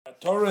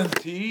Torah and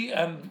T,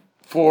 and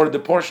for the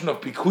portion of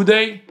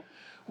Pikudei,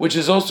 which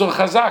is also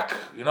Chazak.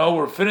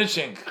 We're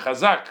finishing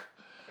Chazak.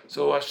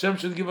 So Hashem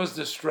should give us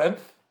the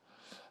strength.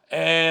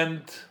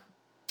 And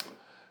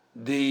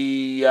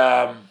the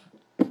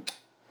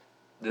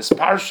this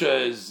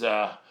parsha is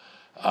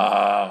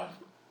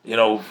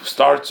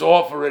starts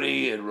off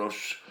already. And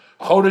Rosh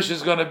Chodesh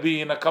is going to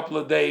be in a couple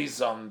of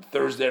days. On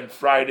Thursday and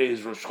Friday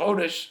is Rosh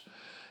Chodesh,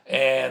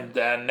 and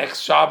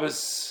next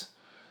Shabbos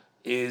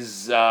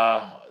is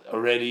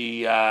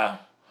already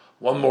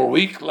one more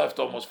week left,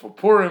 almost, for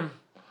Purim.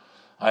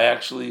 I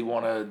actually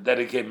want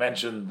to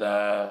mention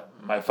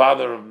my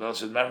father of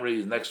blessed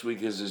memory. Next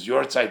week is his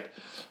Yortzeit.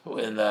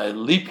 In the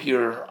leap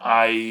year,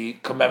 I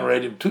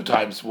commemorate him 2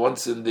 times.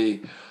 Once in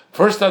the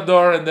first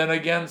Adar, and then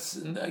again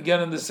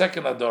in the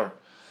second Adar.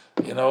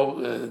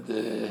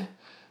 The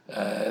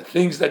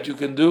things that you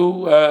can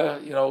do.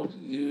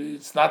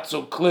 It's not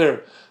so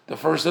clear the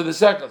first or the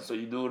second, so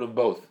you do it in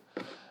both.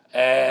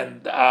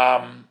 And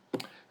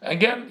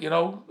again,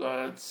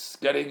 it's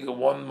getting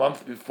 1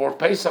 month before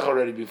Pesach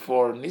already,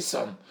 before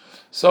Nisan.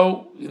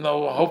 So,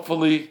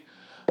 hopefully,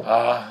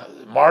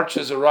 March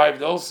has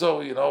arrived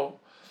also.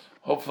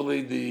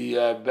 Hopefully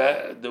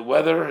the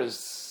weather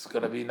is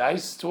going to be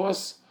nice to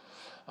us.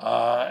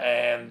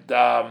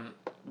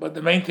 But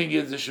the main thing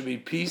is there should be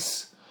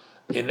peace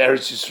in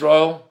Eretz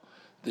Yisrael.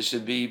 There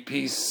should be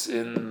peace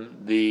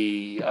in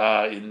the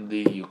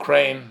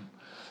Ukraine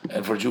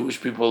and for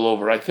Jewish people all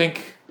over. I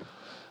think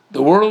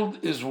the world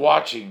is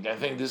watching. I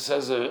think this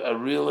has a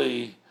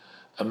really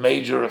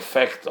major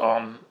effect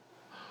on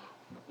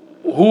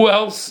who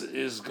else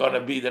is going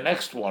to be the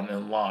next one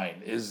in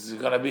line. Is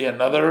going to be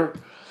another?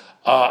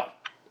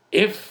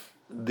 If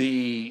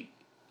the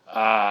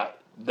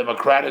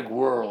democratic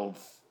world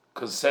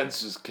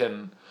consensus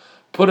can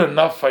put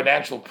enough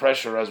financial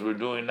pressure, as we're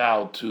doing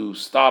now, to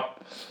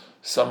stop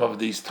some of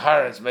these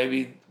tyrants,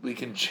 maybe we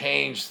can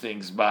change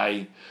things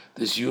by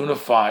this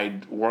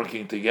unified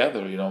working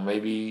together.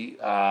 Maybe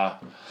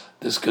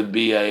this could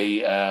be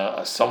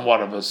a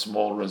somewhat of a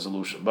small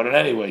resolution. But in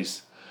any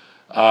ways,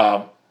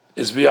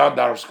 it's beyond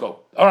our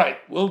scope. All right,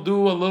 we'll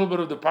do a little bit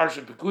of the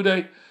Parsha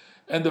Pikudei,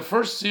 and the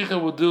first Sikha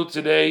we'll do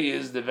today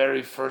is the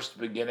very first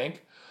beginning,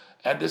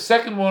 and the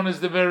second one is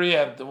the very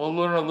end. And we'll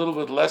learn a little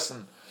bit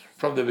lesson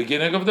from the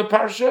beginning of the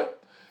Parsha,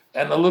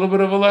 and a little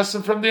bit of a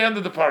lesson from the end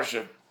of the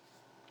Parsha.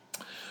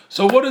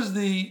 So what does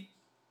the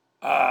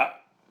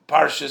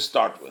Parsha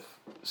start with?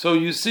 So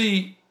you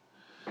see,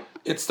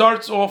 it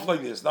starts off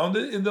like this. Now,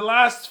 in the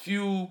last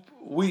few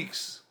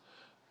weeks,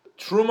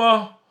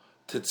 Truma,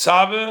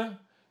 Tetzaveh,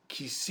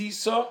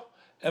 Kisisa,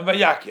 and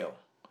Vayakel,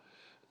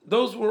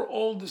 those were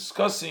all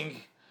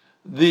discussing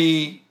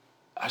the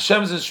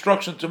Hashem's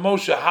instruction to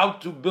Moshe how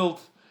to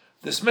build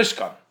this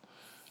Mishkan,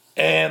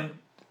 and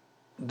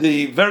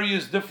the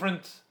various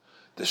different,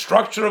 the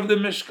structure of the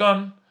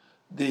Mishkan,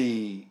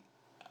 the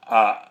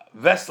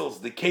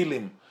vessels, the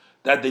kelim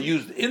that they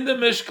used in the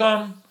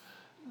Mishkan,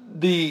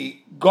 the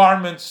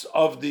garments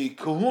of the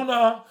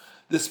Kahuna,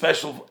 the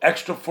special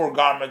extra 4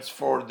 garments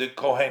for the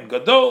Kohen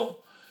Gadol.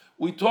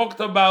 We talked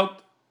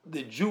about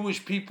the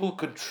Jewish people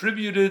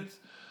contributed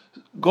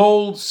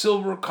gold,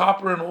 silver,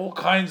 copper, and all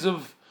kinds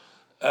of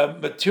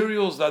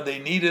materials that they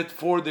needed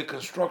for the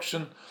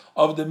construction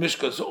of the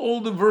Mishkan. So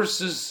all the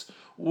verses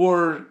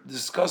were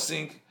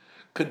discussing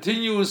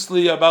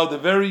continuously about the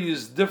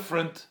various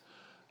different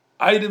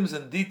items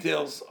and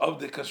details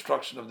of the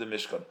construction of the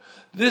Mishkan.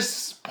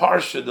 This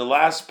parsha, the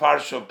last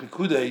parsha of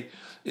Pikudei,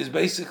 is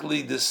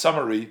basically the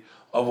summary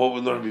of what we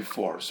learned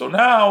before. So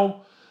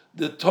now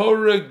the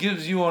Torah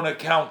gives you an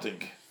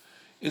accounting.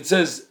 It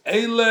says,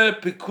 Eile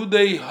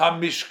Pikudei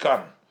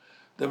HaMishkan.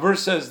 The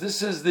verse says,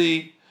 this is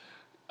the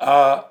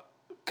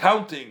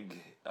counting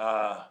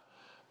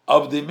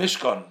of the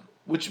Mishkan,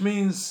 which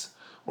means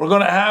we're going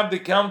to have the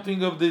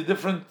counting of the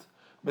different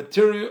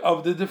material,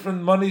 of the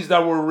different monies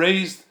that were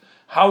raised,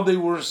 how they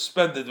were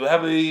spent. We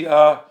have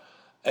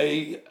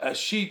a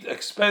sheet,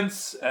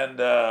 expense and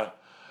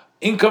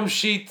income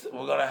sheet.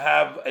 We're going to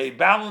have a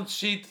balance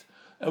sheet,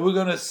 and we're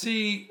going to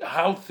see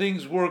how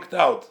things worked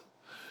out.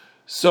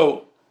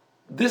 So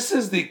this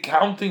is the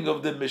counting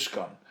of the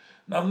Mishkan.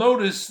 Now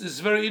notice, it's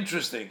very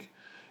interesting.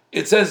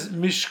 It says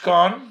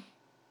Mishkan,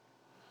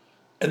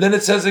 and then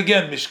it says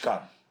again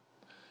Mishkan.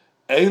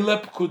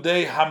 Eile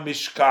Pekudei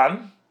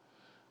HaMishkan,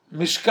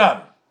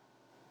 Mishkan.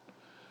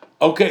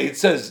 Okay, it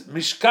says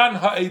Mishkan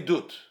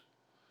HaEdut.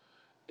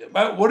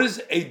 What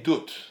is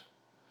Edut?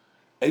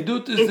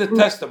 Edut is the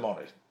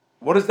testimony.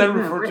 What does that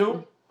refer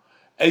to?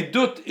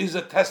 Edut is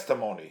a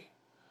testimony.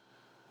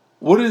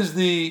 What is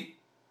the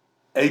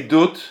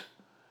Edut?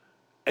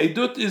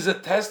 Edut is a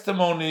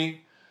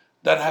testimony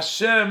that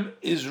Hashem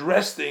is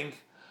resting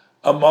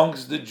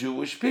amongst the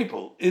Jewish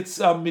people. It's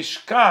a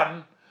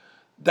Mishkan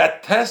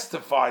that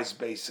testifies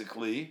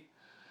basically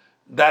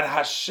that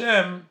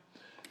Hashem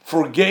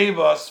forgave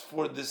us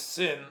for the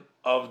sin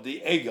of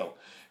the Egel.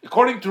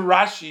 According to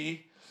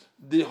Rashi,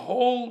 the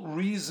whole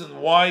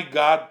reason why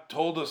God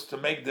told us to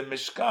make the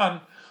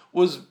Mishkan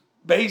was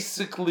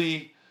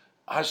basically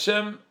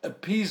Hashem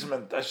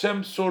appeasement.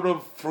 Hashem sort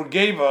of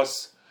forgave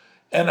us,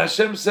 and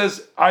Hashem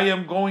says, I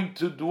am going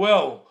to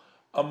dwell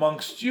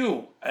amongst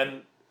you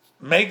and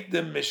make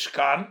the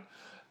Mishkan,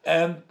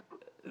 and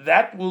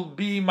that will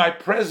be, my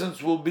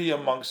presence will be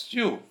amongst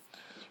you.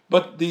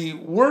 But the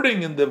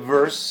wording in the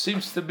verse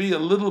seems to be a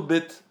little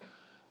bit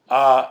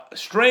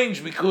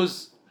strange,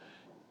 because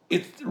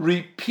it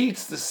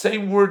repeats the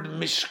same word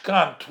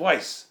Mishkan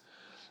twice.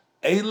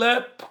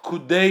 Eile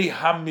Pkudei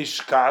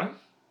HaMishkan,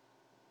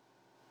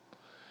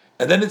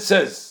 and then it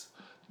says,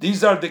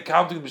 these are the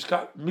counting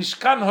Mishkan,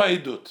 Mishkan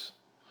HaEdut.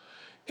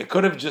 It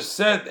could have just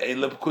said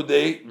Eile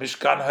Pkudei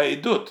Mishkan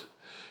HaEdut.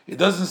 It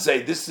doesn't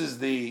say this is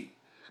the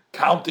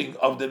counting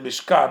of the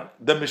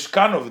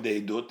Mishkan of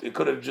the Edut. It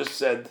could have just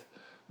said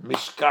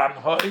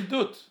Mishkan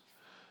HaEdut.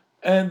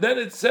 And then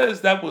it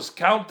says that was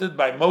counted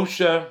by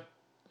Moshe.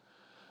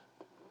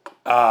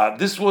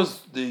 This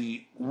was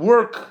the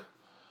work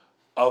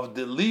of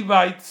the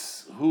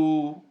Levites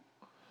who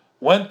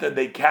went and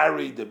they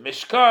carried the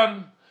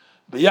Mishkan.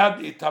 B'yad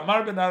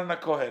Itamar ben Aaron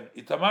HaKohen.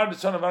 Itamar, the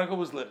son of Aaron,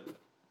 was limp.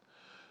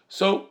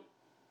 So,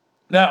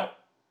 now,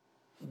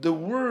 the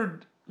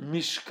word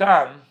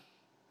Mishkan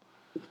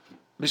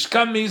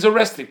means a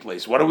resting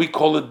place. What do we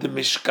call it, the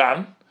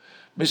Mishkan?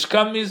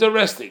 Mishkan means a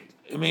resting.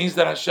 It means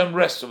that Hashem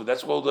rests over.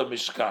 That's called the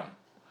Mishkan.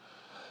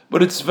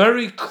 But it's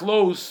very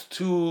close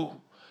to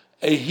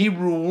a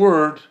Hebrew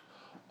word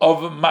of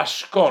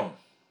mashkon.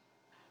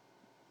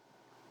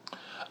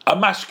 A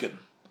mashkin.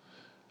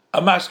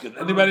 A mashkin.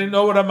 Anybody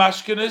know what a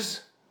mashkin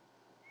is?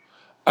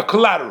 A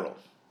collateral.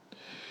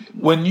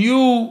 When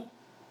you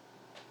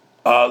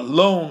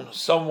loan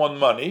someone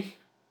money,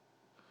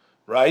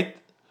 right?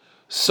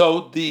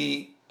 So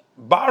the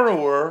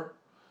borrower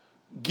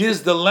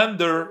gives the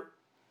lender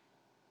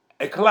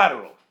a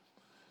collateral.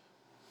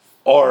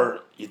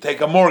 Or you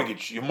take a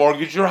mortgage. You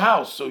mortgage your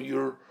house. So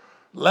you're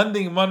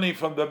lending money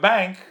from the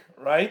bank,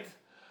 right?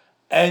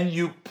 And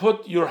you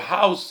put your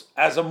house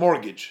as a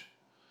mortgage.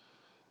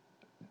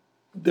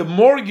 The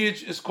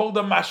mortgage is called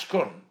a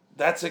mashkon.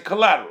 That's a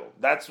collateral.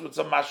 That's what's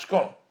a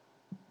mashkon.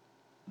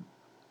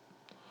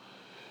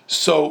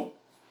 So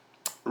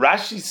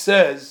Rashi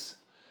says,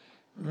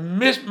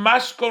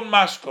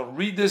 mashkon.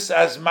 Read this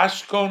as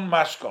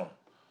mashkon.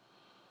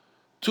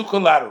 Two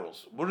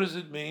collaterals. What does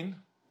it mean?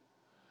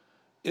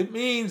 It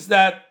means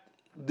that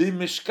the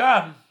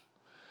Mishkan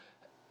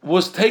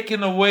was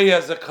taken away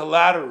as a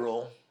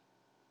collateral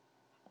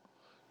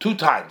 2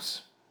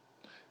 times.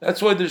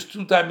 That's why there's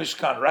 2 times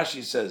Mishkan.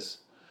 Rashi says,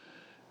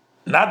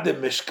 not the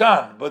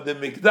Mishkan, but the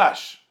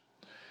Mikdash,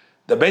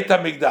 the Beit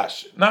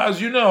HaMikdash. Now, as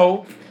you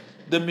know,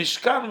 the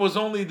Mishkan was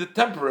only the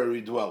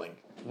temporary dwelling.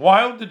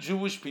 While the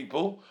Jewish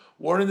people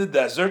were in the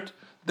desert,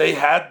 they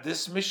had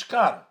this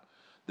Mishkan.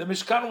 The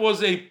Mishkan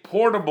was a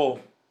portable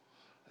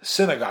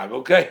synagogue,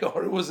 okay?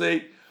 Or it was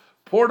a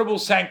portable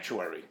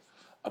sanctuary.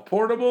 A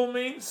portable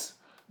means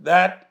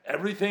that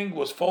everything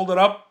was folded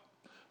up,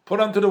 put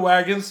onto the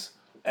wagons,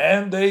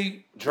 and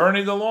they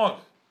journeyed along.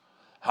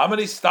 How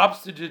many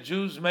stops did the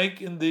Jews make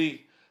in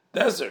the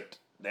desert?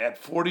 They had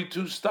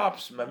 42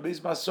 stops, Membes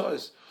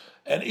Masois.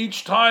 And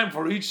each time,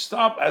 for each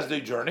stop, as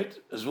they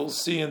journeyed, as we'll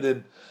see in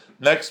the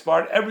next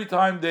part, every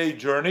time they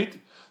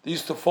journeyed, they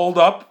used to fold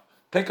up,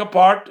 take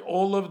apart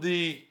all of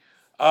the,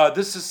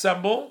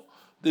 disassemble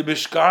the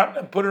Mishkan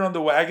and put it on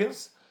the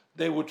wagons.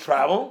 They would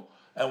travel,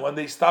 and when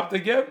they stopped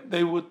again,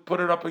 they would put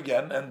it up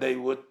again, and they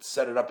would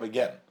set it up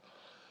again.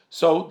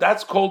 So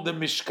that's called the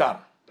Mishkan.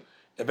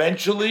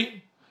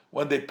 Eventually,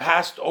 when they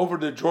passed over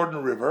the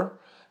Jordan River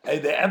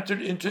and they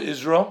entered into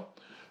Israel,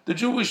 the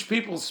Jewish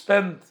people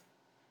spent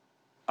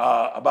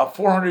about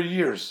 400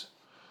 years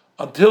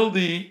until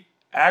the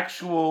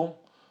actual,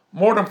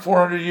 more than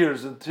 400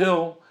 years,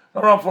 until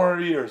around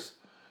 400 years.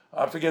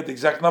 I forget the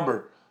exact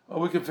number.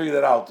 We can figure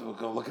that out. We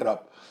can look it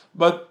up.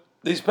 But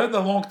they spent a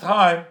long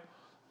time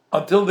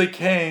until they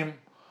came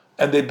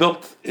and they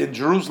built in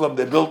Jerusalem.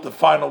 They built the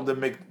final, the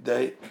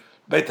Beit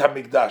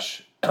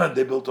HaMikdash.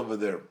 They built over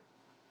there.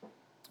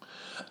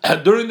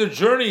 And during the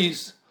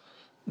journeys,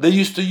 they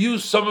used to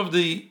use some of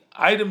the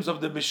items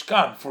of the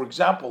Mishkan. For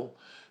example,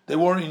 they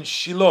were in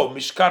Shiloh,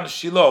 Mishkan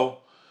Shiloh.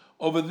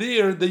 Over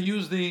there, they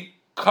used the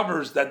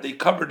covers that they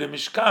covered the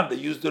Mishkan. They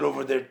used it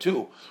over there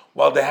too.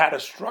 While they had a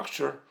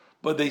structure,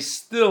 but they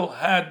still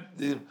had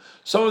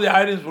some of the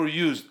items were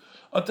used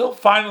until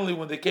finally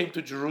when they came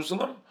to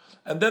Jerusalem,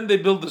 and then they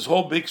built this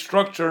whole big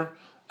structure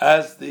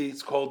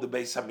it's called the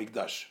Beis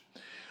HaMikdash.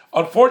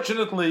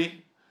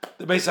 Unfortunately,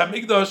 the Beis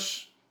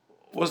HaMikdash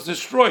was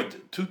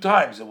destroyed 2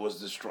 times. It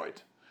was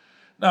destroyed.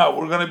 Now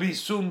we're going to be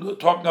soon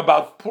talking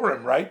about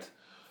Purim, right?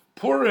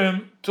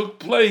 Purim took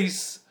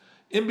place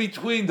in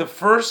between the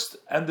first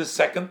and the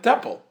second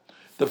temple,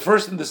 the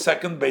first and the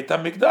second Beit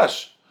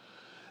HaMikdash.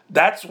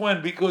 That's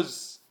when,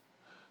 because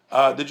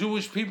the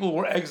Jewish people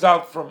were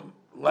exiled from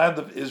land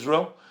of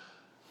Israel,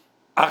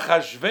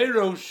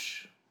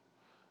 Achashverosh's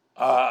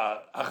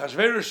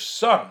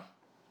son,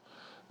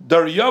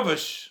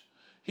 Daryavish,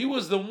 he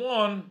was the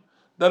one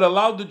that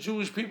allowed the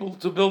Jewish people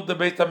to build the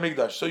Beit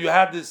HaMikdash. So you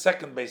had the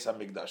second Beit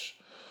HaMikdash.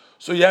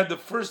 So you had the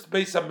first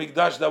Beis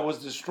HaMikdash that was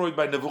destroyed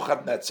by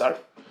Nebuchadnezzar.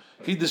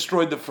 He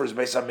destroyed the first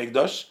Beis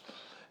HaMikdash.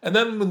 And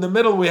then in the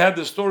middle we had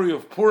the story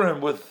of Purim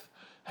with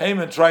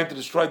Haman trying to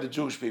destroy the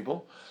Jewish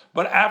people.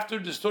 But after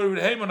the story with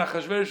Haman,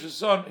 Achashverosh's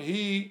son,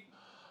 he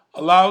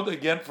allowed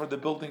again for the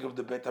building of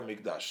the Beit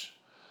HaMikdash.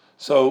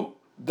 So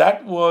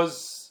that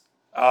was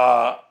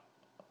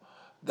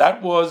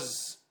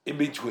in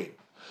between.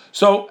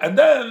 So, and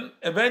then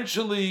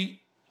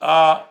eventually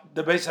the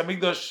Beis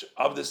HaMikdash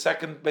of the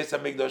second Beis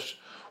HaMikdash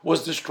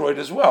was destroyed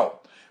as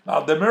well. Now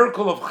the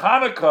miracle of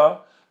Hanukkah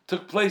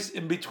took place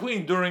in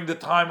between during the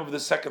time of the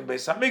second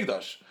Beis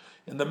HaMikdash.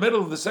 In the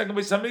middle of the second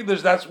Beis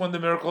HaMikdash, that's when the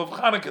miracle of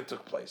Hanukkah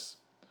took place.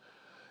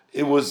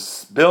 It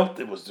was built,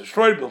 it was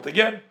destroyed, built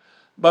again,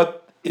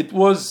 but it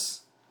was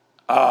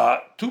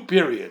two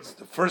periods,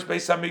 the first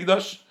Beis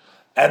HaMikdash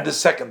and the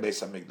second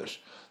Beis HaMikdash.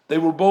 They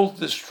were both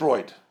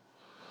destroyed.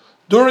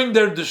 During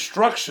their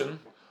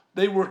destruction,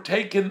 they were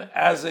taken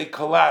as a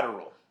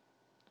collateral.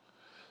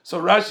 So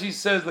Rashi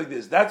says like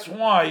this, that's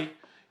why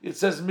it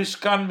says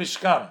Mishkan,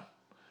 Mishkan.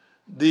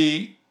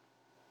 The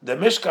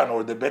Mishkan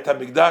or the Beit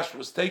HaMikdash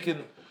was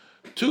taken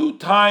 2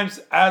 times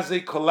as a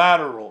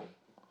collateral.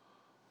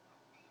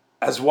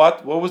 As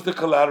what? What was the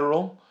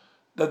collateral?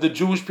 That the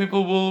Jewish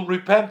people will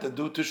repent and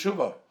do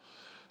teshuvah.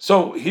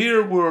 So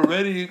here we're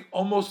already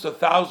almost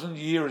 1,000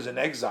 years in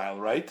exile,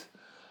 right?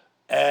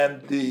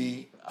 And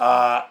the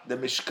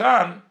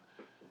Mishkan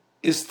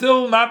is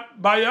still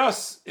not by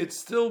us.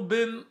 It's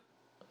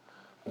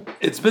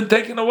been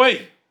taken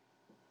away.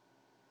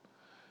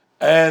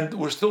 And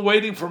we're still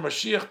waiting for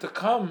Mashiach to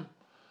come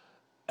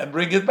and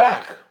bring it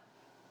back.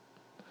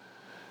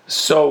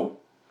 So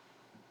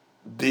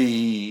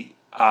the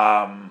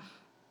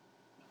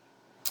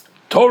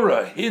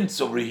Torah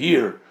hints over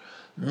here,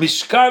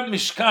 Mishkan,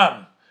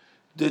 Mishkan.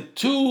 The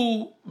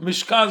 2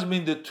 Mishkans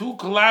mean the 2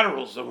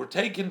 collaterals that were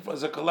taken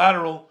as a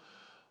collateral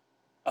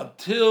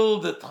until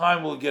the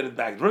time we'll get it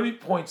back. The Rebbe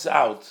points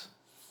out,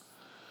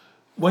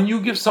 when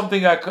you give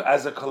something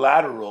as a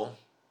collateral,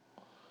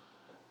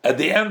 at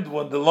the end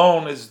when the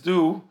loan is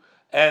due,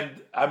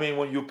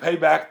 when you pay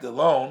back the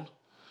loan,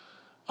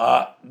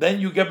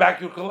 then you get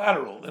back your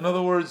collateral. In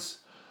other words,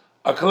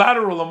 a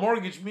collateral, a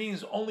mortgage,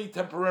 means only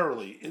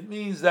temporarily. It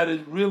means that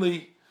it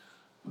really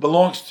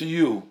belongs to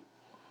you,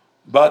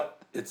 but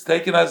it's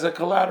taken as a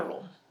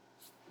collateral.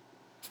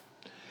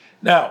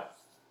 Now,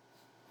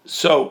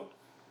 so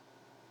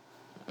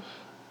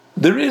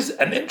there is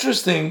an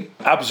interesting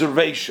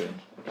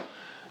observation.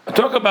 I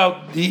talk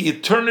about the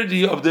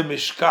eternity of the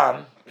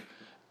Mishkan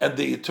and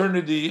the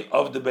eternity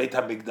of the Beit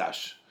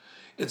HaMikdash.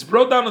 It's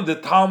brought down in the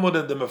Talmud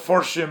and the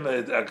Meforshim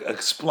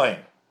explain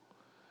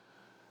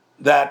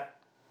that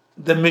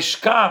the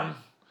Mishkan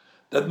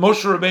that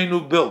Moshe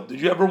Rabbeinu built,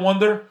 did you ever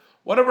wonder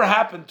whatever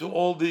happened to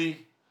all the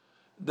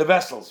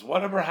vessels?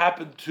 Whatever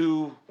happened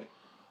to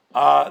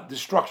the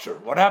structure?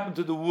 What happened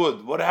to the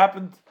wood? What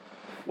happened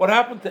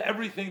to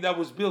everything that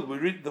was built? We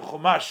read the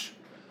Chumash,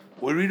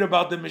 we read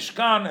about the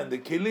Mishkan and the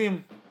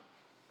Kelim.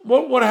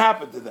 What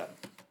happened to them?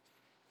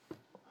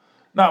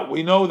 Now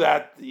we know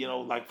that,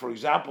 like for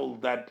example,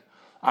 that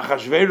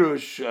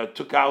Achashverosh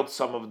took out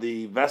some of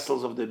the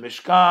vessels of the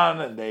Mishkan,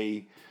 and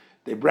they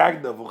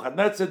bragged that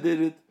Nebuchadnezzar did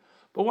it.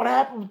 But what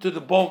happened to the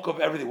bulk of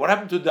everything? What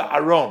happened to the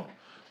Aron?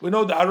 We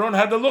know the Aron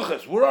had the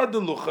luchas. Where are the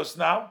luchas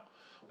now?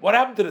 What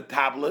happened to the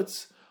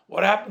tablets?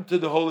 What happened to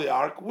the Holy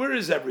Ark? Where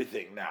is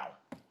everything now?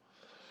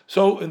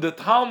 So in the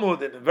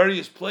Talmud and in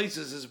various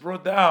places is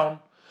brought down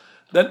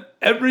that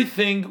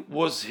everything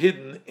was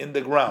hidden in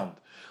the ground.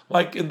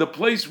 Like in the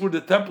place where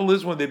the temple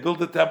is, when they built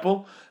the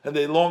temple, and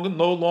they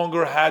no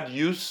longer had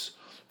use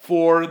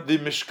for the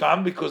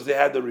Mishkan because they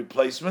had the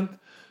replacement.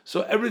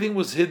 So everything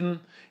was hidden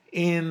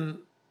in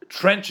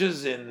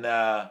trenches, in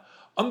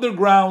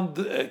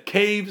underground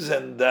caves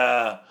and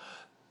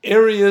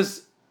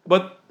areas.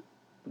 But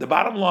the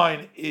bottom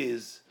line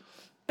is,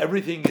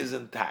 everything is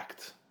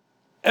intact.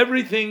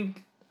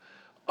 Everything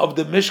of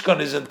the Mishkan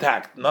is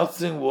intact.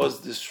 Nothing was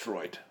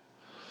destroyed.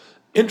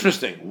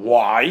 Interesting.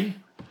 Why?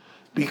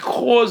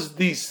 Because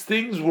these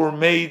things were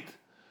made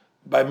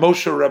by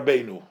Moshe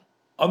Rabbeinu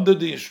under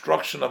the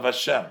instruction of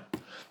Hashem.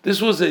 This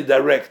was a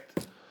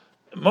direct.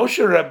 Moshe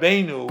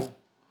Rabbeinu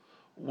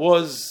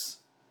was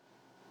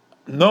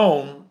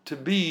known to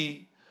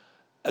be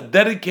a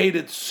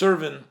dedicated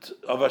servant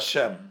of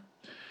Hashem.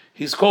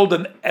 He's called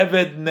an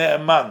Eved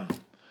Ne'eman.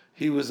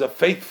 He was a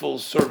faithful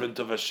servant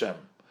of Hashem.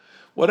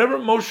 Whatever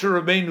Moshe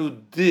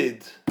Rabbeinu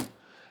did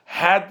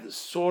had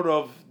sort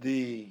of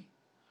the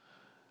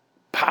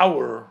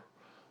power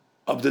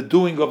of the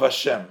doing of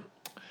Hashem.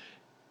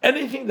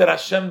 Anything that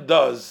Hashem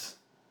does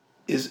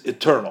is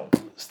eternal,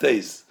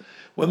 stays.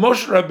 When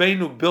Moshe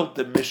Rabbeinu built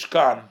the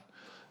Mishkan,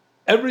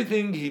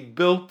 everything he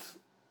built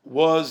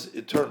was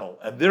eternal.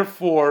 And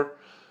therefore,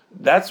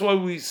 that's why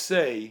we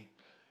say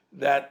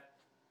that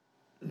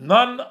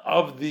none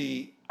of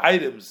the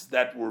items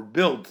that were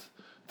built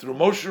through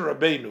Moshe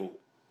Rabbeinu,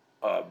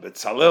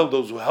 Betzalel,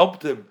 those who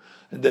helped him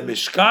in the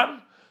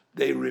Mishkan,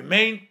 they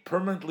remain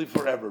permanently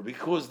forever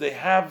because they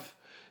have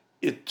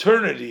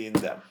eternity in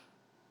them.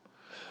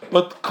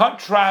 But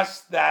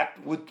contrast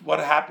that with what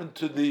happened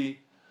to the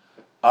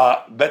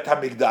Bet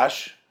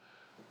Hamikdash.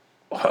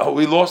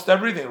 We lost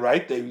everything,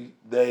 right? You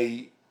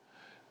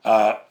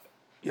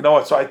know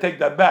what? So I take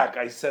that back.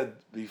 I said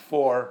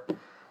before,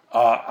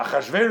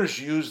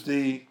 Achashverosh used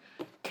the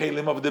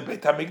kelim of the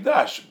Beit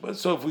Hamikdash. But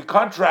so if we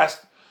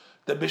contrast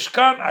the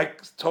Mishkan,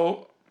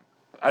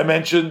 I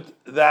mentioned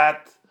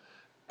that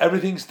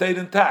everything stayed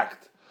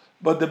intact.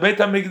 But the Beit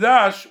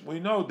Hamikdash, we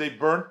know they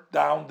burnt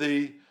down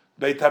the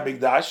Beit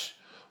Hamikdash.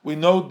 We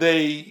know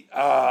they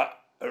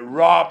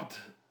robbed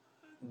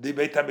the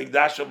Beit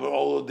Hamikdash of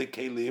all of the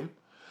kelim,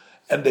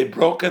 and they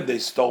broke and they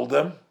stole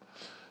them.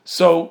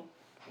 So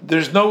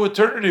there's no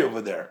eternity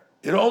over there.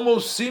 It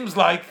almost seems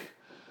like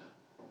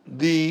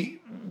the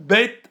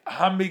Beit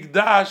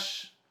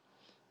Hamikdash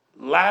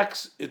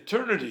lacks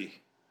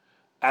eternity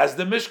as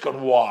the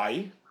Mishkan.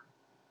 Why?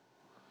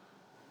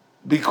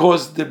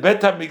 Because the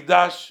Beit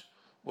Hamikdash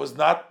was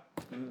not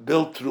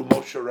built through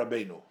Moshe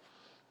Rabbeinu.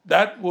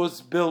 That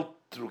was built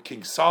through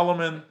King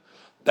Solomon.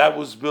 That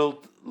was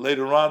built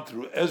later on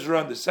through Ezra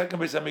and the second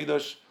Beit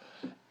Hamikdash.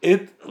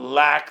 It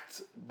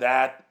lacked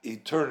that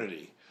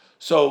eternity.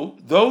 So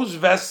those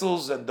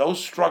vessels and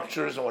those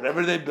structures and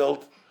whatever they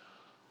built,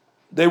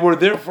 they were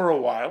there for a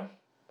while,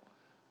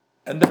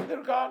 and then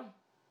they're gone.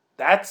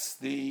 That's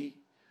the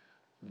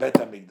Bet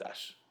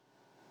HaMikdash.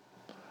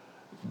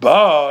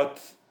 But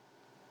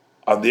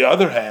on the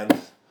other hand,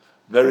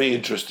 very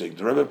interesting,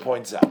 the Rebbe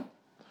points out,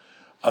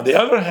 on the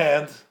other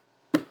hand,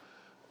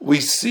 we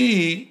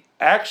see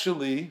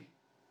actually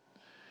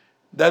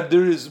that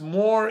there is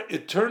more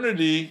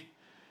eternity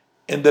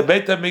in the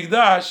Beit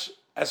HaMikdash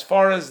as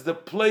far as the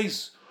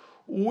place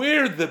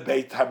where the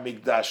Beit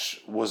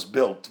HaMikdash was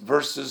built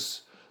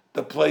versus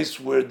the place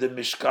where the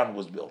Mishkan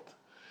was built.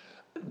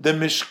 The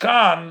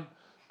Mishkan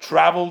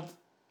traveled,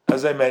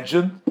 as I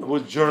mentioned,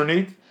 was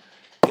journeyed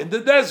in the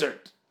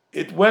desert.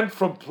 It went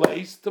from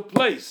place to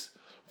place,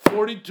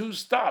 42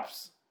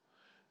 stops.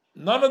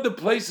 None of the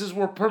places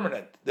were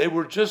permanent. They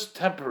were just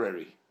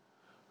temporary,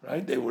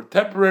 right? They were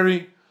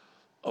temporary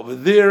over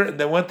there, and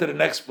they went to the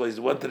next place,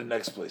 went to the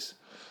next place.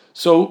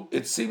 So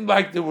it seemed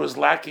like there was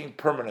lacking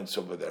permanence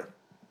over there.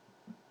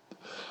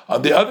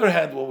 On the other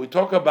hand, when we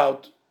talk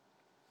about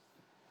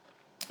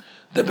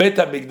the Beit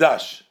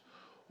HaMikdash,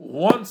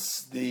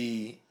 once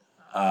the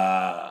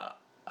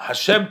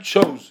Hashem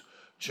chose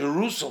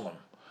Jerusalem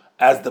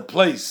as the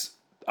place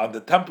on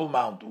the Temple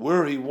Mount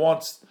where He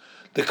wants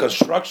the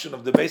construction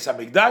of the Beit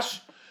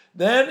HaMikdash,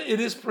 then it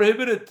is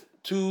prohibited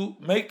to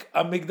make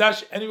a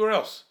Mikdash anywhere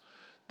else.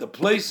 The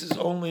place is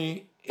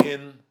only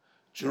in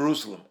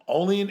Jerusalem,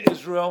 only in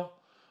Israel,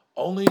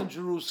 only in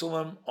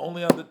Jerusalem,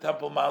 only on the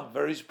Temple Mount,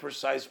 very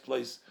precise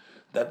place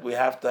that we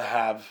have to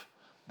have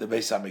the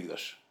Beit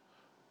HaMikdash.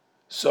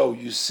 So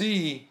you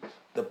see,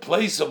 the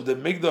place of the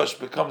Mikdash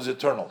becomes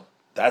eternal.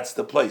 That's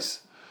the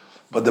place.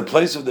 But the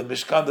place of the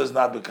Mishkan does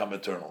not become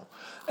eternal.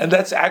 And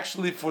that's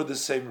actually for the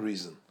same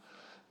reason.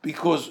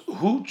 Because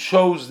who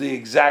chose the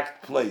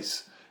exact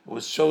place? It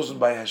was chosen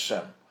by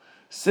Hashem.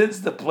 Since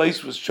the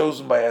place was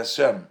chosen by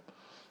Hashem,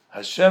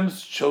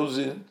 Hashem's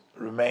choosing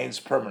remains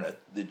permanent.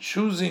 The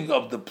choosing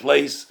of the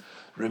place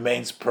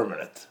remains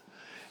permanent.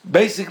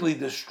 Basically,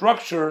 the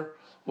structure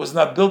was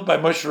not built by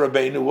Moshe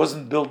Rabbeinu. It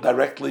wasn't built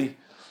directly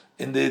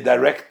in the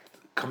direct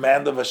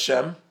command of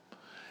Hashem,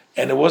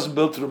 and it wasn't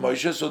built through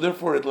Moshe, so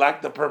therefore it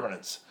lacked the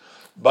permanence.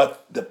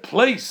 But the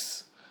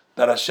place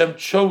that Hashem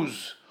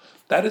chose,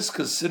 that is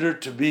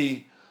considered to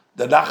be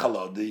the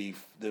Nachala,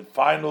 the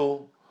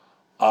final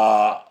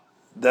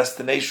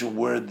destination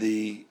where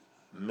the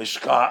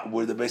Mishkan,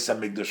 where the Beis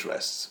HaMikdash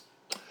rests.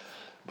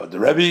 But the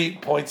Rebbe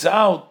points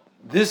out,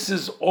 this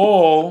is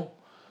all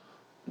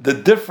the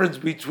difference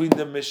between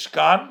the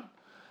Mishkan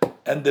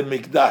and the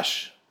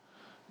Mikdash.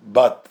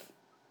 But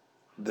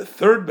the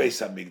third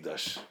Beis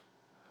HaMikdash,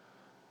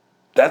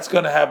 that's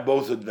going to have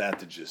both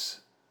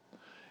advantages.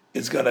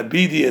 It's going to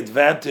be the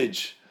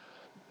advantage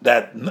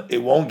that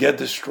it won't get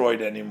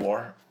destroyed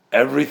anymore.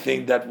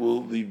 Everything that will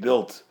be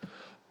built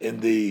in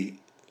the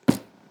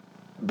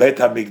Beit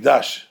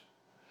HaMikdash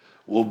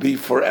will be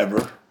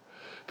forever,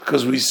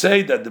 because we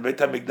say that the Beit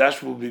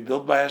HaMikdash will be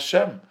built by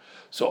Hashem.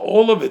 So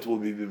all of it will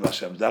be by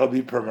Hashem. That'll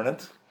be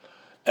permanent.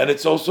 And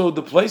it's also,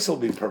 the place will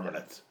be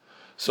permanent.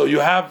 So you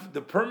have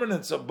the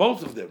permanence of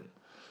both of them.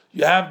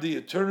 You have the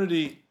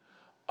eternity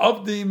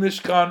of the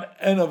Mishkan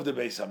and of the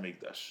Beis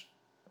HaMikdash.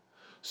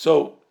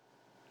 So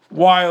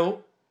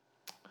while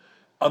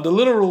on the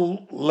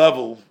literal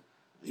level,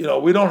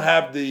 we don't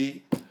have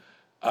the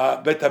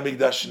Beit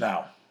HaMikdash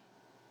now.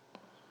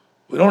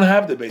 We don't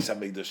have the Beis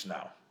HaMikdash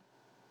now.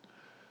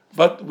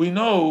 But we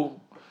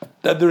know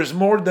that there is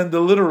more than the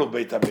literal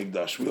Beit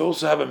HaMikdash. We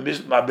also have a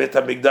Beit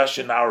HaMikdash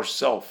in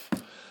ourself.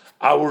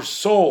 Our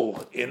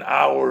soul in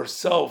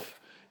ourself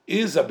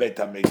is a Beit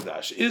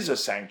HaMikdash, is a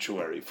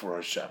sanctuary for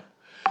Hashem.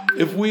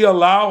 If we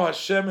allow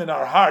Hashem in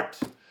our heart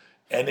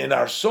and in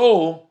our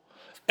soul,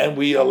 and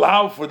we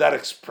allow for that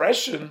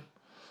expression,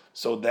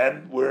 so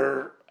then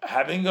we're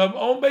having our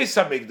own Beis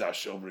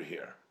HaMikdash over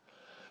here.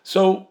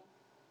 So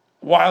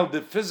while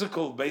the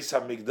physical Beis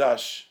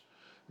Hamikdash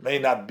may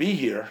not be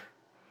here,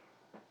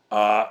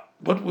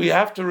 but we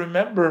have to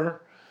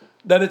remember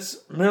that it's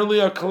merely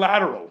a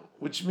collateral,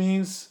 which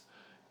means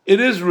it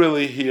is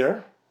really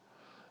here.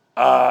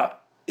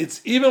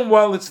 It's even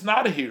while it's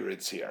not here,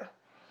 it's here,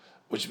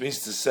 which means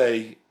to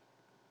say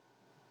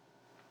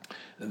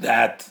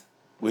that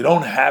we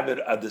don't have it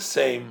at the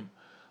same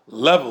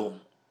level,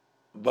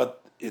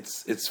 but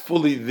it's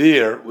fully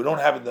there. We don't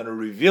have it at a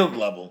revealed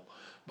level,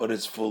 but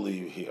it's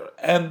fully here.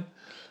 And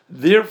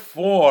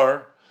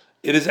therefore,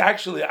 it is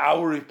actually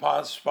our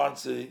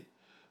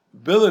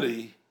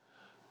responsibility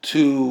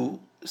to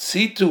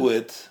see to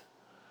it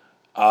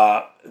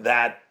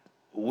that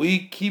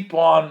we keep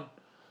on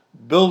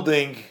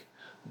building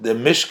the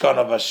Mishkan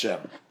of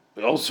Hashem.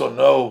 We also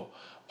know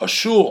a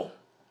shul,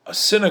 a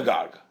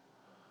synagogue,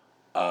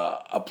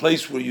 a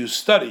place where you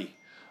study,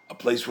 a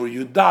place where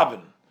you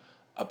daven,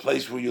 a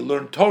place where you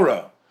learn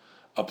Torah,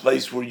 a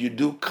place where you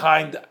do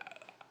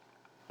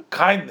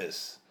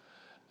kindness,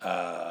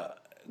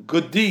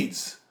 good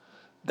deeds.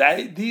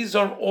 These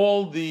are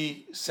all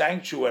the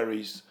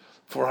sanctuaries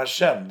for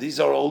Hashem. These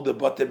are all the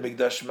Batei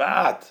Mikdash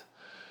Ma'at.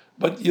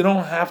 But you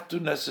don't have to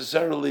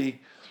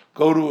necessarily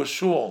go to a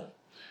shul.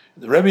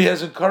 The Rebbe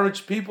has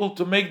encouraged people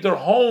to make their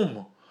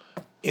home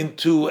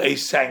into a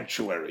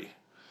sanctuary.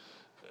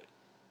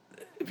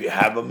 If you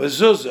have a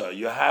mezuzah,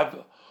 you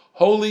have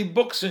holy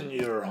books in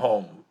your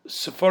home,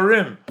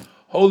 sefarim,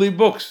 holy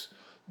books.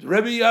 The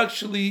Rebbe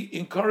actually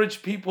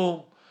encouraged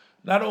people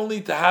not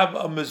only to have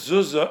a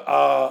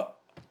mezuzah,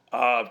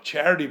 a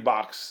charity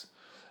box,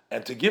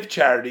 and to give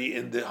charity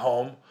in the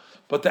home,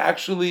 but to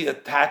actually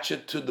attach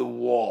it to the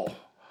wall.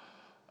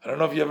 I don't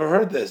know if you ever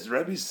heard this. The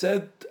Rebbe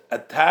said,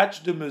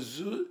 attach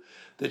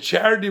the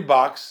charity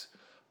box,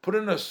 put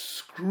in a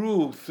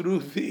screw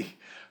through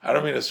I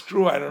don't mean a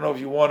screw, I don't know if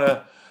you want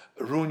to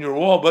ruin your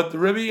wall, but the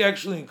Rebbe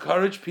actually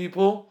encouraged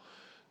people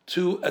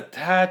to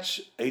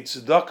attach a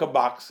tzedakah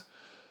box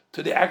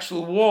to the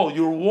actual wall.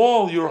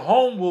 Your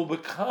home will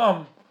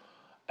become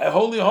a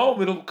holy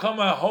home. It'll become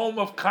a home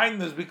of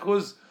kindness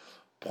because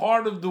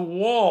part of the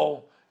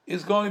wall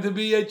is going to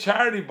be a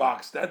charity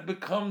box. That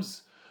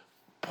becomes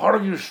part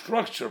of your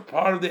structure,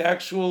 part of the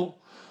actual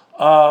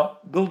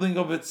building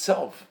of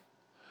itself.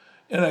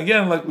 And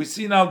again, like we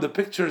see now the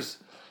pictures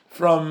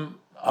from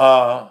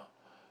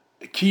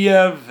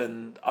Kiev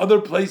and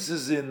other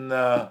places in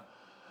the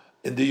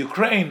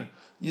Ukraine,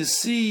 you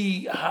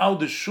see how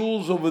the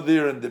shuls over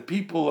there and the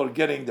people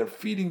they're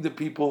feeding the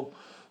people,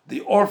 the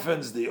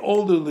orphans, the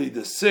elderly,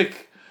 the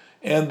sick,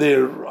 and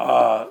they're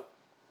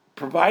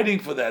providing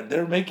for that.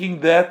 They're making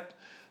that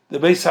the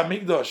Beis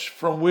Hamikdash,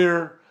 from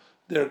where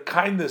their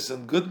kindness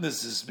and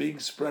goodness is being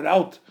spread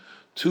out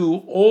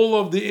to all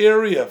of the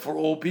area for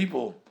all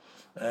people.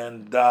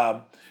 And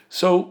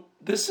so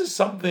this is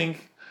something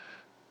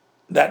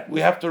that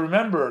we have to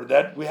remember,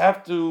 that we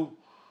have to,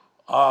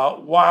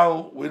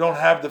 while we don't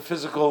have the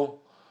physical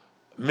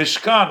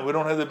Mishkan, we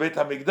don't have the Beit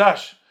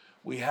HaMikdash,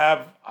 we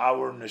have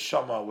our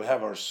neshama, we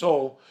have our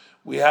soul,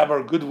 we have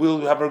our goodwill,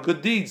 we have our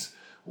good deeds.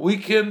 We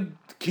can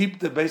keep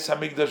the Beit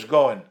HaMikdash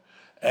going,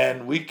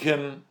 and we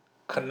can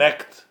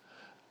connect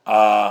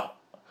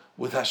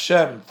with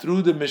Hashem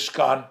through the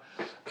Mishkan,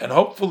 and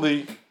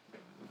hopefully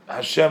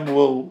Hashem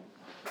will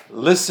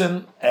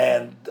listen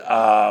and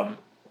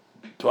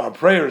to our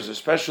prayers,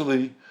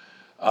 especially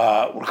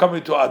we're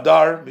coming to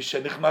Adar,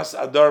 Mishenichnas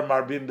Adar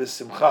Marbim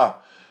B'Simcha.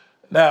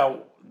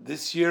 Now,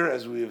 this year,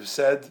 as we have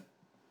said,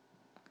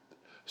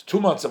 it's 2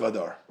 months of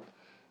Adar,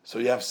 so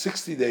you have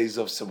 60 days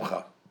of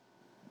Simcha.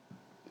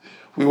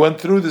 We went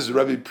through this.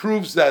 Rebbe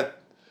proves that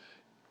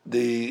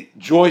the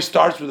joy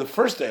starts with the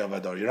first day of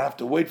Adar. You don't have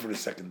to wait for the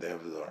second day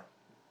of Adar.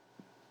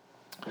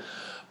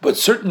 But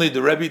certainly,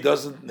 the Rebbe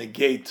doesn't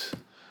negate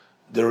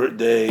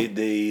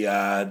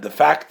the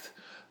fact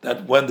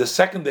that when the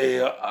second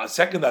day,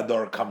 second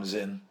Adar comes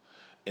in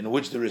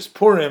which there is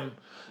Purim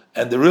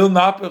and the real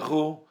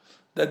Napechu,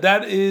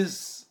 that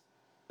is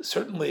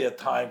certainly a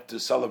time to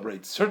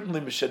celebrate.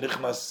 Certainly,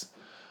 Mishenichnas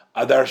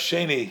Adar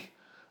Sheni,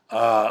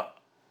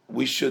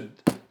 we should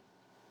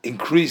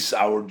increase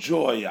our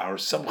joy, our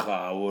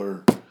simcha,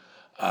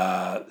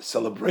 our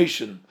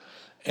celebration.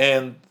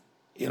 And,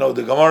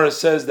 the Gemara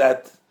says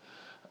that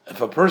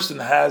if a person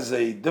has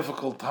a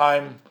difficult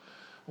time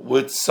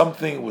with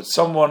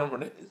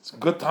someone, it's a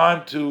good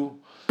time to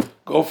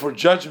go for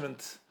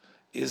judgment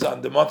is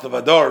on the month of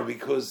Adar,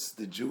 because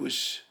the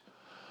Jewish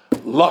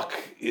luck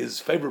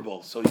is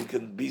favorable, so you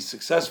can be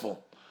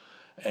successful.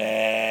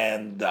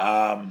 And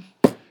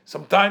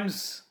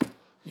sometimes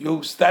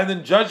you stand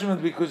in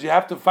judgment because you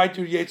have to fight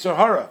your Yetzer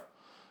Hara.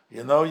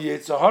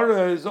 Yetzer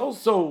Hara is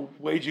also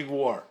waging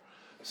war,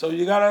 so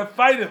you gotta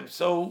fight him.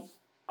 So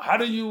how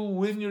do you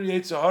win your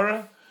Yetzer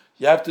Hara?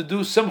 You have to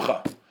do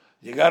simcha.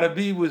 You gotta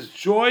be with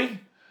joy,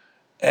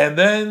 and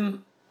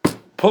then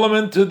pull him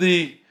into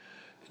the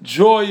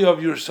joy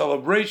of your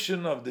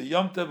celebration, of the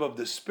Yom Tov, of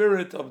the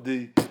spirit, of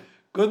the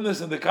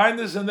goodness and the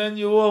kindness, and then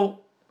you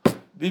will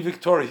be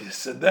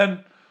victorious. And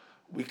then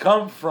we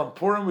come from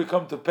Purim, we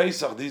come to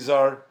Pesach. These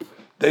are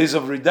days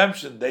of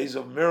redemption, days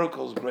of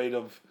miracles, great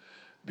of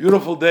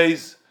beautiful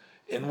days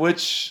in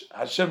which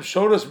Hashem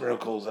showed us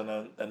miracles,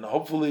 and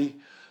hopefully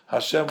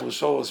Hashem will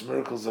show us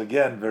miracles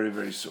again very,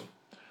 very soon.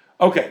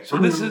 Okay, so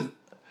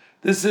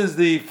this is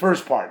the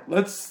first part.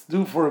 Let's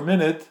do for a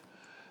minute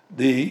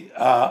the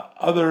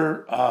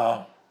other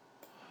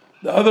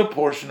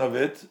portion of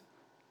it,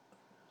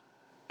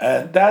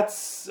 and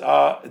that's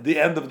the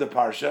end of the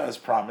parsha as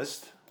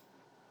promised.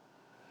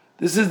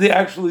 This is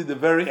actually the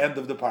very end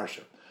of the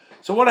parsha.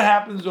 So what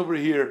happens over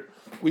here?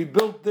 We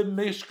built the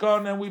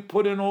Mishkan and we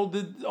put in all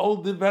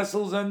the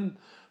vessels, and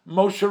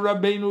Moshe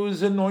Rabbeinu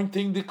is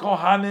anointing the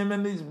Kohanim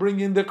and he's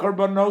bringing the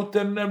Korbanot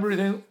and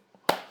everything.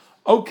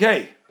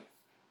 Okay,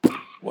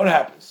 what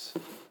happens?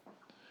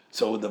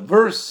 So the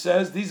verse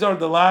says, these are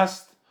the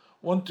last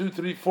 1, 2,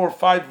 3, 4,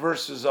 5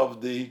 verses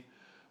of the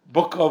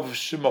book of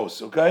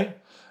Shemos, okay?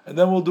 And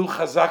then we'll do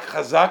Chazak,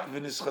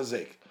 V'nis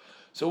Chazek.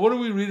 So what do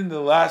we read in the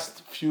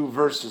last few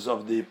verses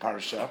of the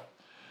parsha?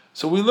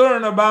 So we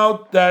learn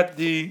about that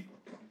the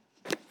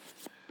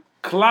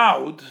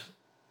cloud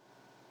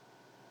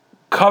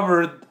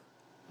covered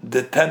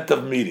the tent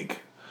of meeting.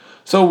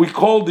 So we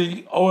call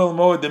the Ohel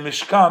Moed, the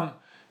Mishkan,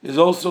 is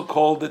also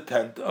called the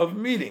tent of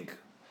meeting.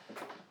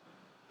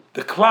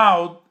 The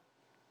cloud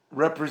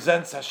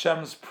represents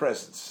Hashem's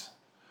presence.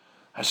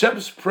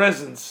 Hashem's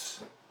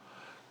presence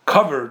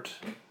covered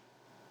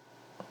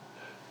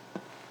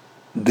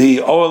the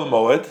Ohel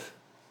Moed,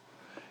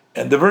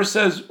 and the verse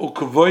says,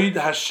 "Ukvoid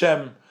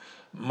Hashem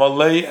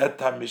malei et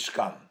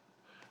hamishkan."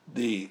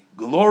 The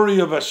glory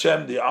of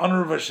Hashem, the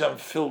honor of Hashem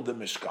filled the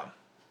Mishkan.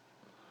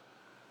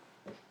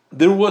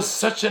 There was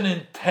such an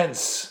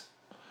intense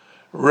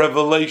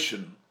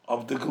revelation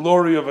of the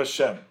glory of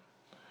Hashem.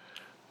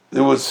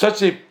 There was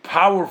such a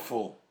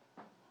powerful,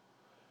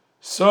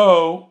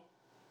 so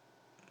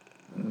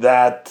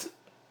that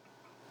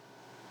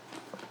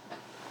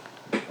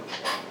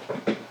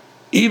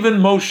even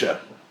Moshe,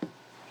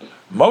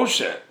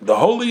 the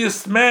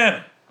holiest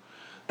man,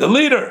 the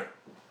leader,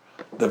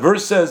 the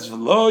verse says,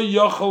 "Lo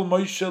yochel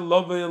Moshe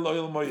love el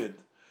Ohel Moed."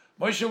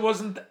 Moshe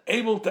wasn't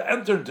able to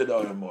enter into the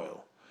Ohel Moed.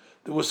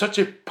 There was such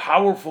a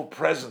powerful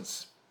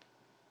presence,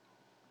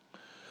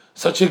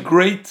 such a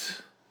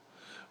great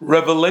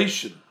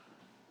revelation,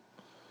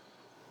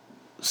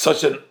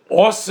 such an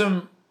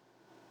awesome,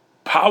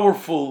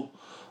 powerful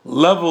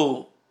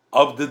level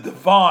of the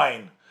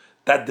divine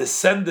that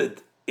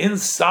descended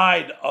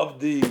inside of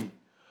the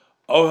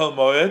Ohel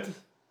Moed,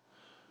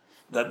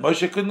 that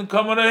Moshe couldn't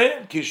come on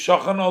him. Ki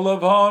shachan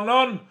olav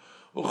ha'anon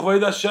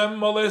uchved Hashem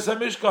maleis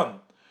hamishkan.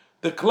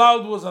 The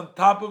cloud was on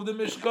top of the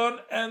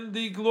Mishkan, and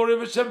the glory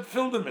of Hashem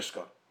filled the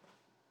Mishkan.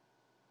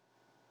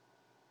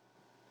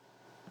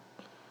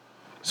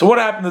 So what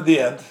happened at the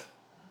end?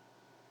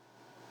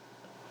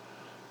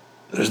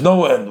 There's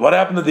no end. What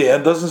happened at the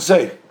end doesn't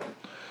say.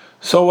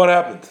 So what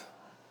happened?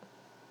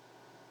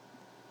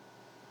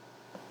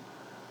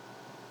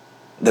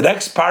 The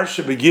next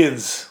parsha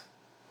begins,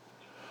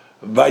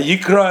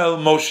 Vayikra el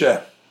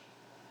Moshe.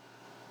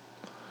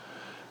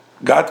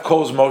 God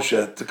calls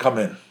Moshe to come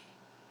in.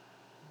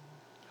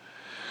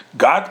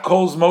 God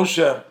calls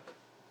Moshe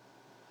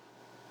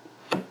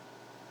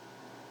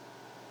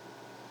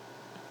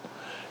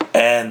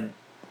and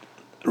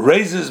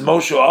raises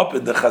Moshe up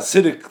in the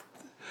Hasidic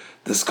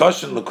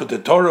discussion,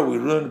 Likutei Torah. We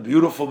learn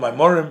beautiful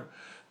Maimorim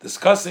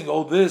discussing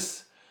all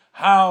this,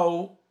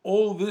 how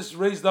all this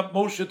raised up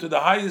Moshe to the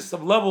highest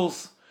of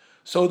levels,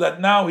 so that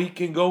now he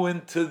can go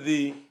into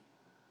the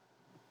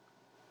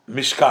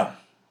Mishkan.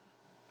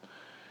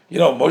 You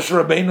know, Moshe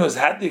Rabbeinu has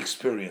had the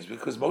experience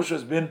because Moshe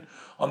has been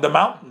on the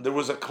mountain. There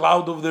was a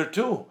cloud over there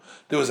too.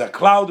 There was a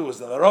cloud, there was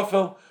the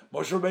Arafel.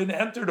 Moshe Rabbeinu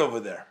entered over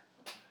there.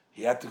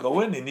 He had to go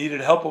in, he needed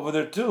help over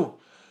there too.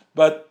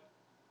 But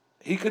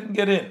he couldn't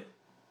get in.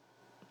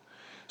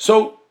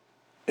 So,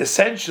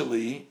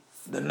 essentially,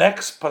 the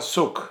next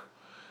pasuk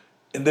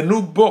in the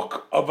new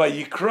book of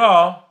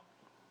Vayikra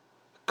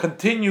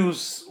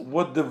continues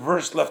what the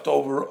verse left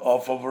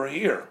over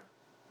here.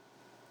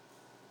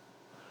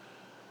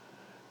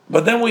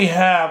 But then we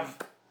have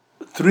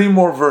 3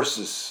 more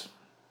verses.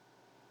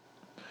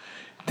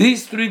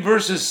 These 3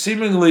 verses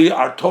seemingly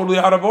are totally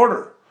out of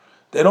order.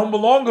 They don't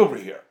belong over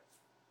here.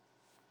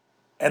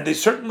 And they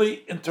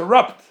certainly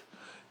interrupt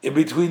in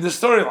between the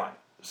storyline.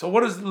 So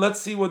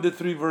let's see what the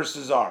 3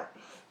 verses are.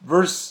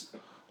 Verse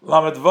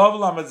Lamed Vav,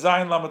 Lamed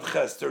Zayin, Lamed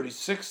Ches,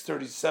 36,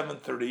 37,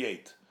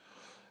 38.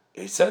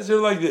 It says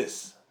here like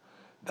this,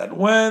 that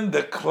when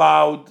the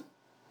cloud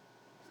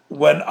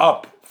went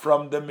up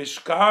from the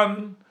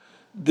Mishkan,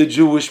 the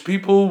Jewish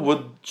people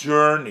would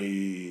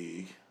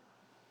journey.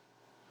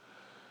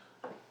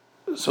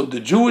 So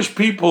the Jewish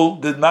people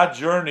did not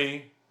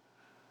journey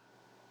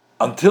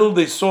until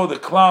they saw the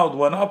cloud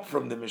went up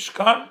from the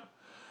Mishkan.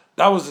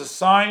 That was a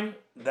sign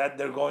that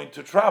they're going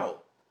to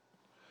travel.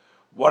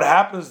 What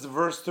happens, the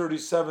verse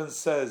 37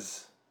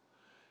 says,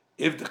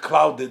 if the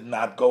cloud did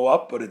not go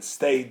up, but it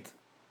stayed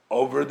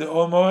over the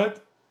Ohel Moed,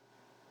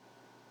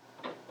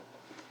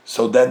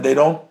 so then they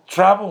don't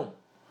travel.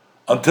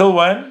 Until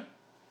when?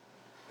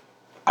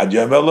 Ad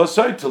Yom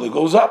Elosai, till it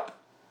goes up.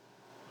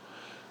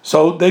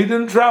 So they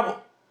didn't travel.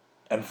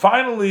 And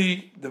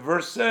finally, the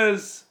verse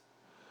says,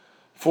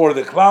 for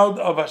the cloud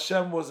of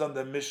Hashem was on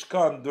the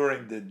Mishkan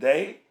during the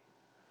day,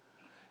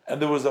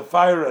 and there was a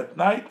fire at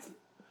night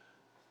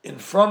in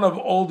front of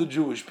all the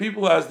Jewish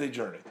people as they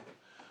journeyed.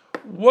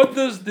 What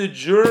does the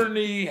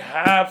journey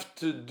have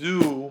to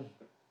do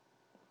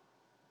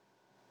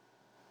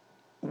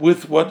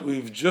with what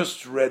we've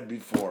just read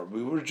before?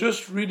 We were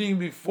just reading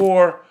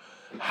before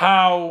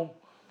how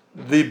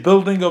the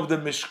building of the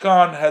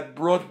Mishkan had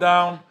brought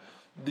down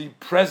the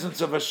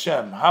presence of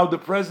Hashem, how the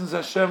presence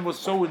of Hashem was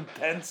so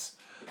intense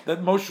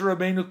that Moshe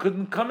Rabbeinu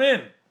couldn't come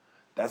in.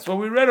 That's what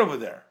we read over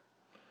there.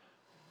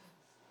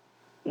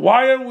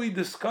 Why are we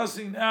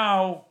discussing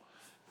now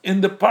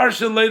in the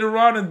Parsha later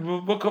on in the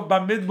book of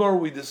Bamidbar?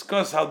 We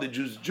discuss how the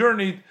Jews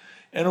journeyed,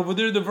 and over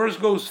there the verse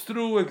goes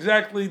through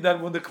exactly that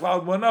when the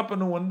cloud went up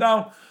and it went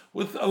down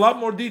with a lot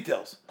more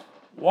details.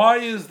 Why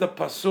is the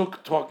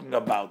Pasuk talking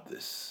about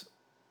this?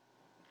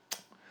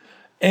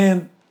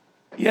 And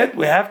yet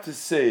we have to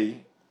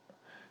say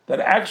that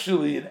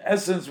actually, in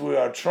essence,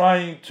 we're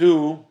trying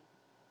to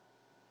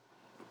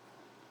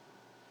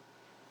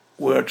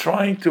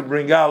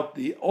bring out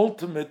the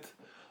ultimate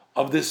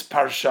of this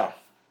parsha.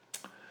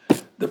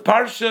 The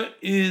parsha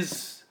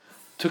is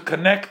to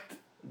connect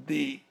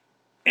the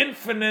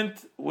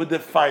infinite with the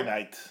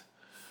finite.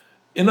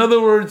 In other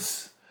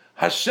words,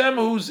 Hashem,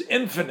 who's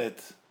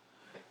infinite,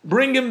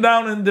 bring him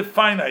down in the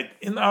finite,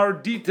 in our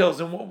details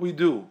and what we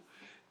do.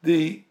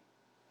 The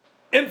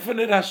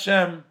infinite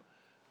Hashem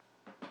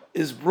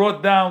is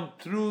brought down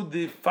through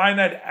the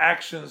finite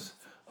actions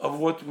of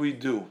what we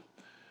do.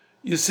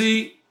 You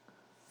see,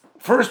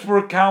 first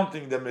we're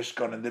counting the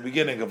Mishkan in the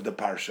beginning of the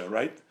Parsha,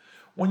 right?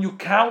 When you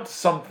count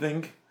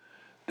something,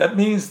 that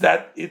means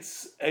that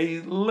it's a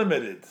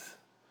limited.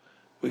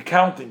 We're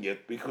counting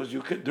it because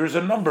there's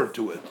a number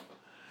to it.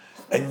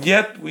 And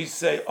yet we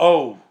say,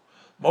 oh,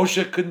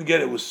 Moshe couldn't get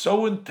it. It was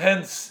so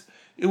intense,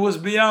 it was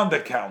beyond the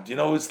count.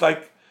 It's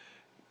like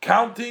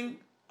counting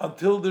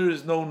until there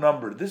is no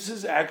number. This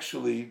is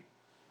actually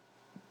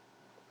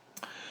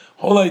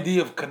whole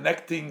idea of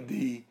connecting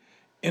the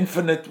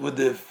infinite with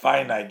the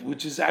finite,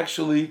 which is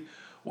actually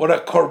what a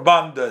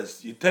korban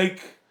does. You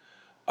take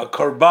a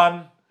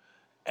korban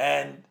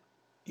and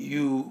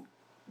you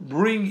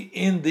bring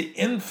in the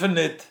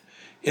infinite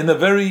in a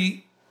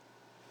very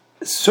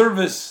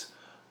service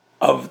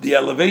of the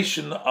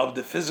elevation of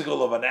the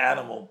physical of an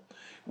animal.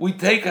 We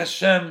take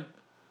Hashem.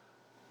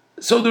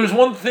 So there's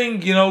one thing,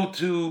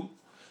 to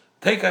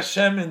take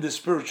Hashem in the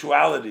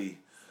spirituality,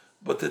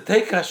 but to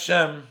take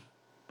Hashem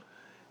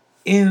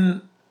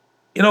in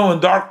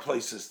dark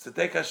places, to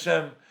take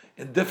Hashem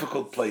in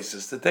difficult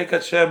places, to take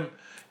Hashem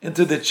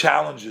into the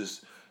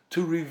challenges,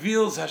 to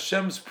reveal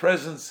Hashem's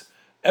presence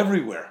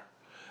everywhere.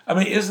 I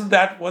mean, isn't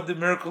that what the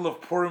miracle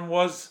of Purim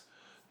was?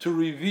 To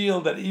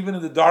reveal that even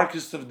in the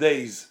darkest of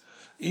days,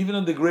 even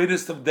in the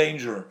greatest of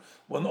danger,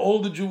 when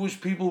all the Jewish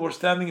people were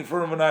standing in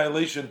front of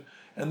annihilation,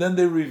 and then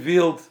they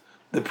revealed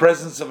the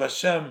presence of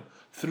Hashem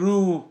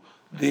through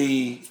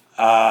the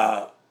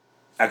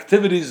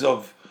activities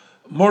of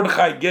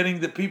Mordechai getting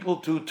the people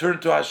to turn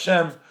to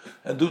Hashem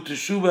and do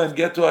teshuvah and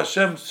get to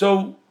Hashem.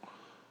 So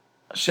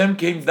Hashem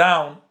came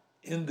down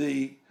in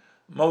the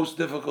most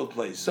difficult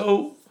place.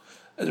 So,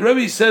 as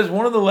Rebbe says,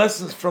 one of the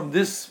lessons from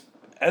this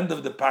end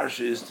of the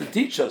parsha is to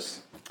teach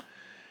us,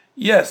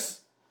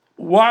 yes,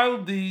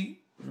 while the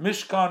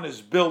Mishkan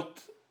is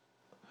built,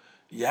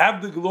 you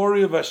have the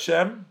glory of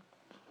Hashem.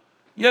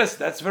 Yes,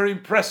 that's very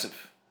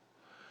impressive.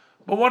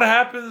 But what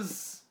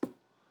happens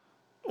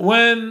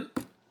when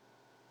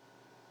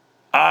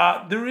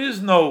there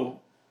is no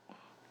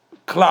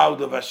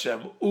cloud of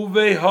Hashem?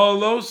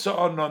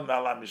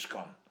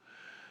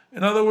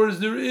 In other words,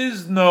 there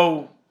is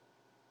no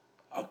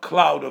a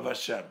cloud of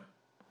Hashem.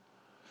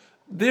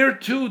 There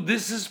too,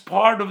 this is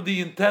part of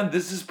the intent.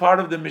 This is part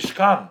of the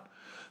Mishkan.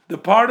 The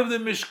part of the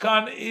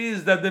Mishkan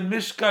is that the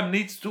Mishkan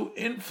needs to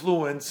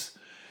influence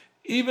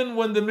even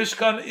when the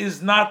Mishkan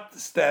is not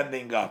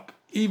standing up,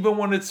 even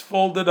when it's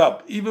folded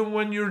up, even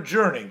when you're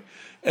journeying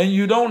and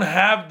you don't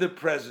have the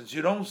presence,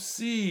 you don't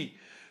see.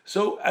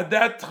 So at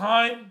that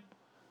time,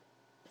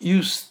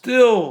 you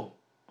still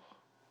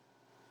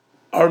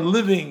are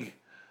living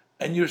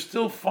and you're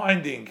still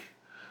finding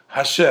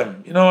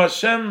Hashem.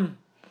 Hashem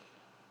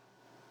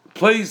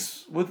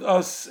plays with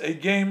us a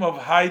game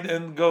of hide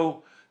and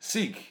go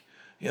seek.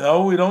 We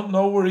don't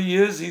know where he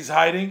is, he's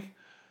hiding.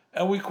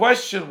 And we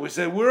question, we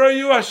say, where are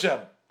you, Hashem?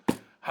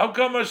 How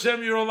come,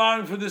 Hashem, you're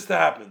allowing for this to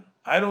happen?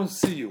 I don't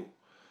see you.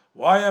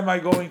 Why am I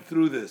going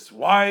through this?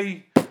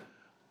 Why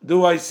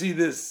do I see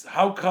this?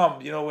 How come?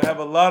 We have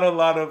a lot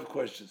of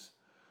questions.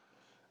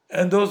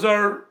 And those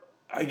are,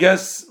 I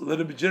guess,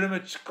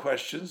 legitimate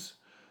questions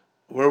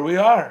where we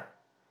are.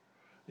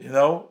 We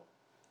have,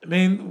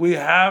 we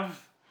have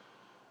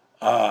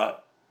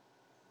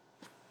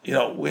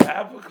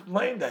a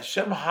complaint that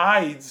Hashem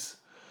hides.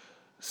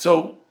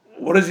 So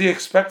what does he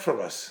expect from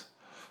us?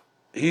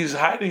 He's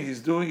hiding.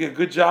 He's doing a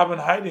good job in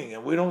hiding,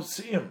 and we don't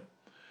see him.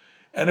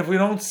 And if we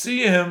don't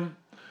see him,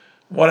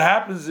 what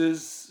happens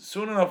is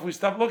soon enough we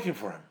stop looking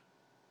for him.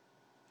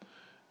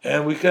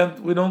 And we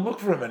don't look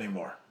for him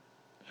anymore.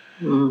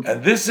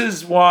 And this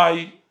is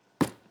why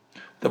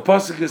the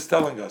Pasuk is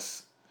telling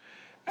us,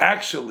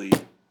 actually,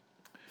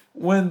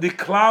 when the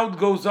cloud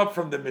goes up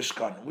from the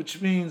Mishkan, which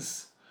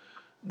means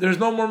there's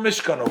no more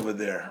Mishkan over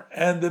there,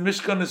 and the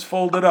Mishkan is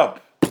folded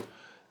up,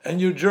 and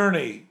your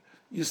journey,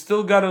 you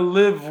still got to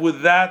live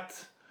with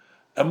that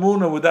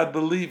emunah, with that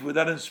belief, with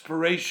that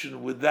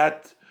inspiration, with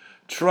that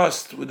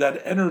trust, with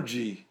that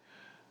energy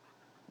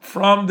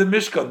from the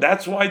Mishkan.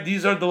 That's why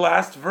these are the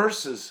last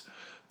verses,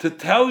 to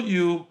tell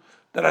you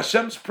that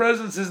Hashem's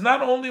presence is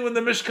not only when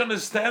the Mishkan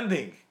is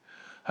standing.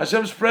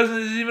 Hashem's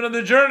presence is even on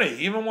the journey,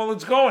 even while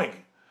it's going.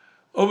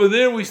 Over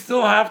there, we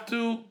still have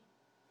to,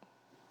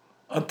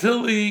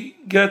 until he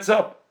gets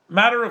up.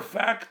 Matter of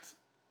fact,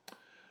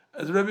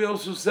 as Rebbe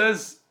also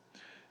says,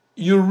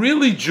 you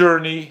really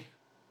journey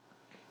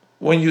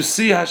when you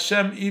see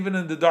Hashem even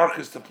in the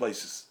darkest of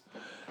places.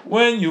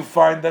 When you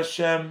find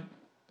Hashem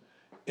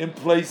in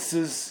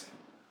places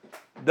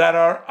that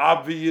are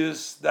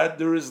obvious, that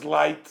there is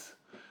light,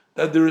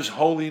 that there is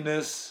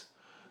holiness,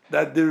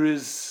 that there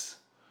is,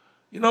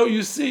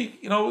 you see,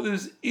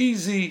 there's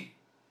easy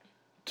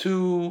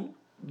to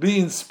be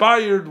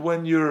inspired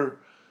when you're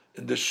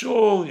in the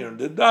shul, you're in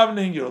the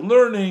davening, you're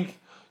learning,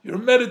 you're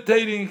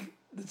meditating.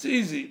 It's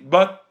easy.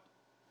 But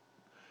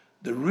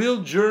the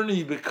real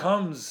journey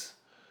becomes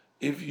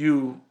if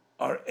you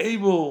are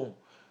able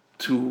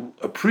to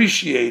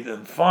appreciate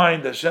and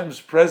find Hashem's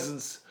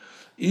presence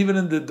even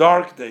in the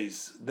dark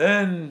days.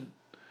 Then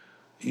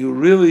you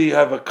really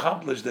have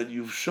accomplished that.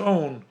 You've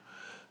shown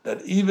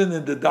that even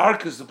in the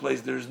darkest of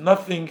places, there's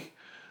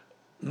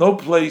no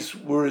place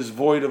where is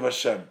void of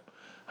Hashem.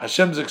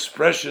 Hashem's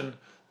expression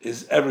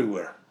is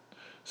everywhere.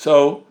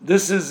 So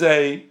this is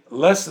a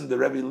lesson the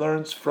Rebbe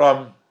learns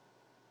from,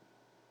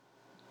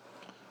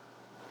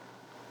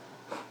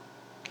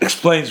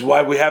 explains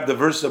why we have the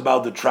verse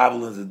about the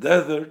travel in the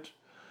desert,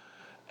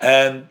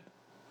 and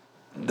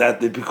that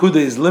the Pikuda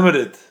is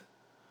limited,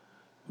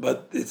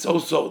 but it's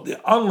also the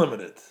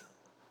unlimited.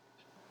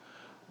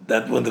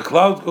 That when the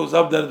cloud goes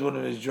up, that is one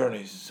of his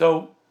journeys.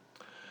 So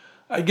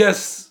I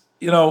guess,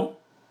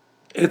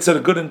 it's a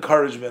good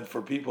encouragement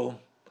for people.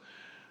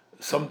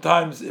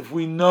 Sometimes if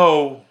we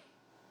know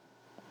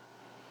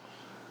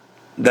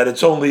that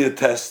it's only a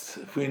test,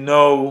 if we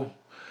know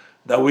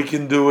that we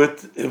can do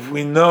it, if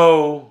we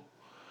know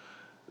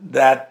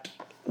that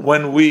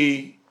when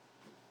we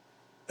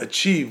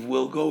achieve,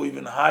 we'll go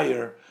even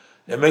higher,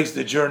 it makes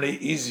the journey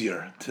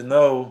easier to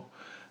know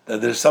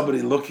that there's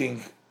somebody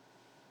looking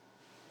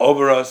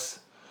over us,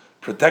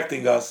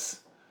 protecting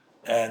us,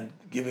 and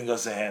giving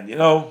us a hand.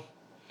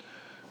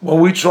 When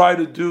we try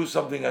to do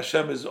something,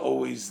 Hashem is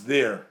always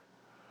there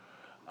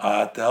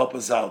to help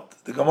us out.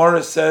 The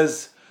Gemara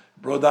says,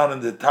 brought down in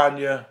the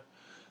Tanya,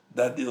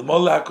 that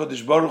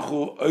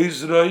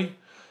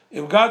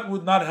if God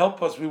would not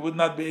help us, we would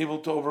not be able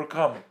to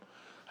overcome.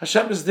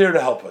 Hashem is there to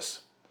help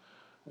us.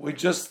 We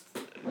just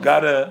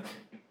gotta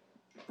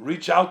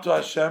reach out to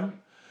Hashem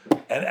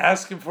and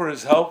ask Him for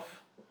His help,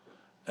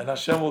 and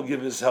Hashem will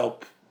give His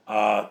help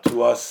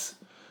to us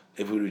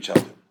if we reach out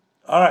to Him.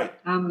 All right.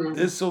 Amen.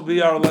 This will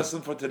be our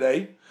lesson for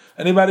today.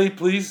 Anybody,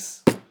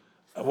 please,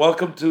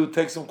 welcome to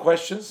take some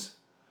questions.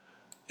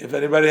 If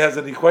anybody has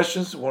any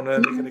questions, want to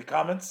make any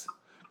comments,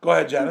 go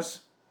ahead,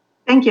 Janice.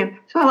 Thank you.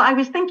 So I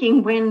was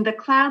thinking, when the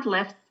cloud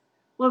lifts,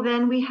 well,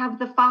 then we have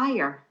the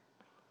fire.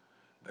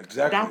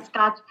 Exactly. That's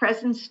God's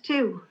presence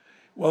too.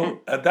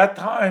 Well, at that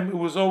time, there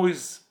was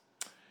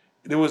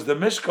the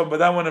Mishkan, but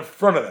that went in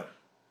front of them.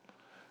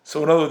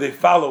 So in other words, they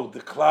followed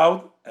the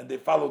cloud and they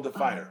followed the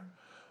fire.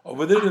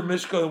 Over there,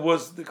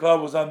 the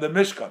cloud was on the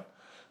Mishkan,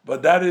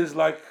 but that is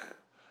like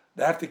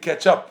they have to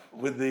catch up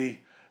with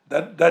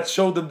that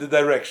showed them the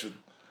direction,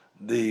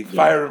 the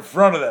fire in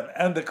front of them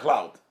and the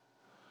cloud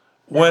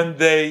when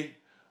they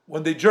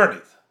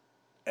journeyed,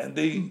 and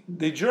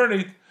they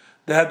journeyed.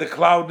 They had the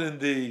cloud in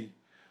the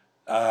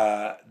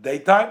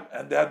daytime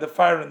and they had the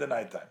fire in the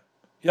nighttime.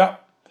 Yeah,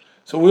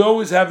 so we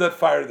always have that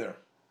fire there.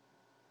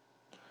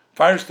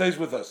 Fire stays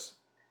with us.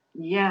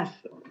 Yes,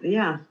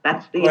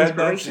 that's the Go ahead,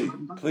 inspiration.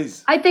 Nancy,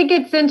 please. I think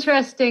it's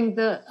interesting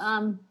the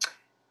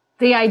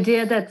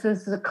idea that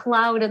there's the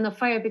cloud and the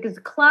fire, because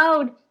the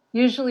cloud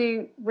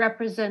usually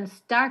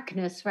represents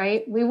darkness,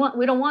 right? We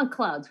don't want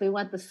clouds, we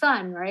want the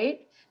sun,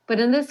 right?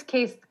 But in this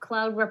case, the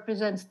cloud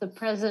represents the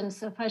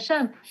presence of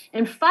Hashem,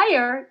 and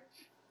fire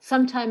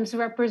sometimes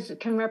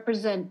can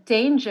represent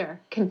danger,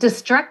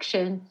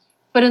 destruction,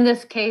 but in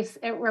this case,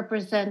 it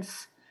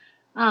represents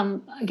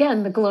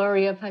again, the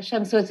glory of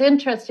Hashem. So it's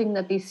interesting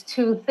that these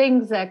two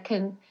things that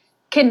can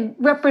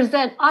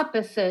represent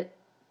opposite,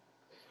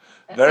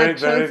 very,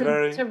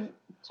 very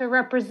to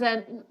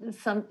represent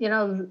some,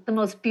 the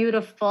most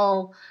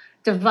beautiful,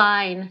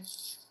 divine.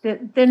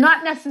 They're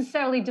not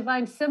necessarily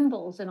divine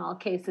symbols in all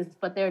cases,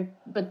 but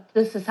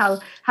this is how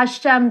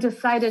Hashem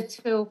decided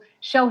to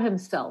show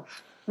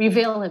Himself,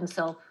 reveal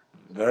Himself.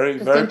 Very,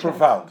 very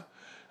profound.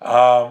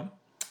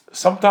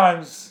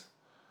 Sometimes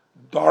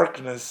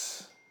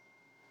darkness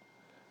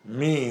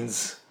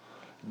means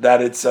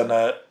that it's on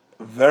a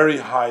very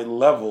high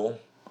level.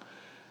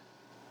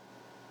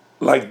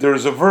 Like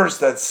there's a verse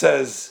that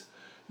says,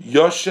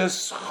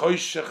 Yoshes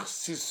choshech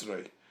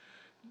sisrei,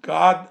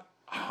 God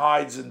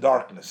hides in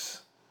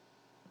darkness,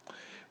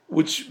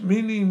 which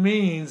meaning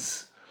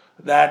means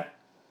that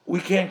we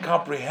can't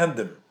comprehend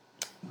him.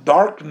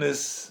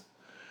 Darkness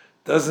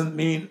doesn't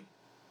mean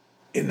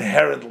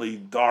inherently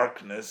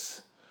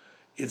darkness.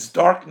 It's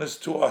darkness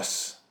to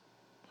us,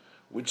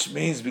 which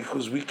means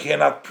because we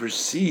cannot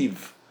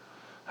perceive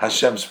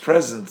Hashem's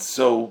presence,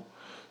 so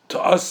to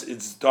us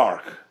it's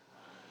dark.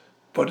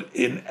 But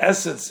in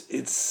essence,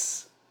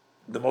 it's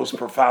the most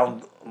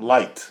profound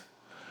light.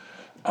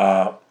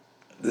 The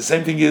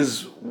same thing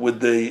is with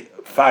the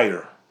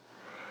fire.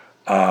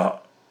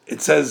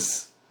 It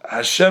says,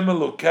 Hashem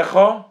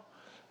Elokecha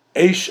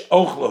Eish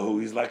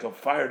Ochlahu. He's like a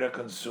fire that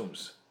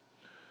consumes.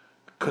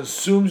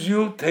 Consumes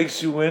you,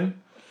 takes you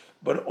in,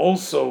 but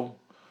also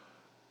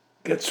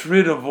gets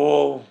rid of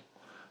all,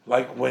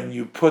 like when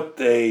you put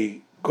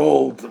a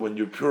gold, when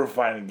you're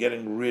purifying and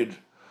getting rid,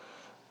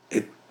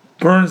 it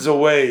burns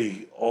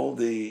away all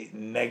the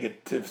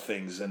negative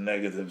things and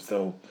negatives.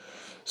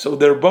 So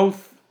they're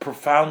both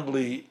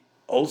profoundly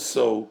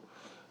also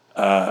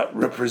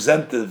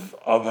representative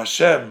of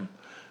Hashem.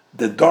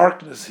 The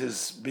darkness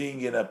is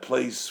being in a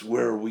place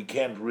where we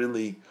can't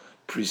really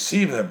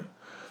perceive him,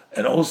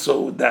 and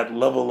also that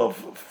level of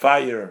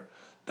fire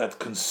that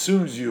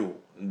consumes you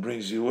and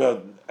brings you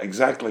out,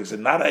 exactly like I said,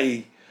 not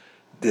a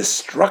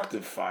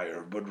destructive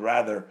fire, but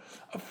rather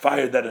a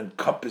fire that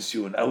encompasses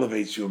you and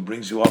elevates you and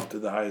brings you up to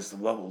the highest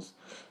of levels.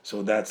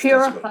 So that's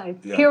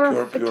purified.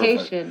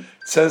 Purification. Purified.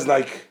 It says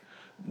like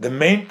the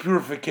main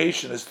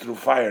purification is through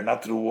fire,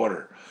 not through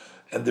water.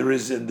 And there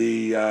is in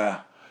the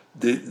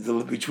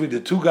between the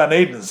two Gan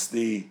Edens,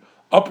 the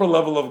upper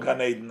level of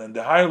Gan Eden and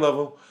the higher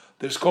level,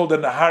 there's called a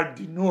Nahar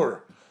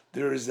Dinur.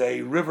 There is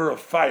a river of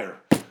fire,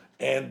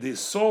 and the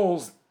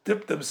souls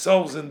dip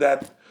themselves in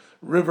that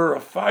river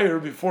of fire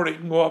before they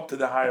can go up to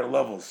the higher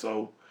level.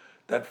 So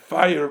that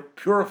fire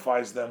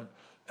purifies them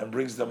and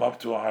brings them up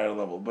to a higher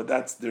level. But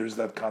there's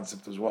that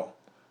concept as well.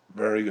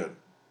 Very good.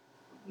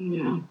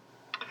 Yeah.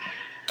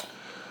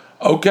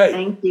 Okay.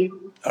 Thank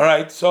you. All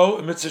right.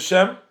 So Mitzvah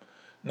Shem,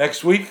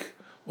 next week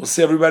we'll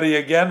see everybody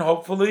again.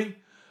 Hopefully.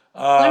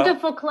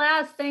 Wonderful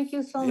class. Thank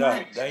you so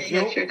much. Thank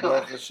you.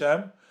 Baruch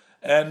Hashem.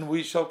 And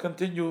we shall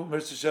continue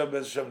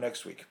Mitzvah Shem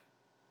next week.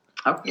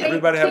 Okay.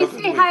 Everybody have a good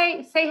week.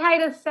 Say hi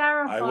to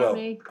Sarah for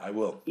me. I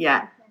will.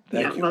 Yeah.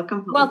 Thank you.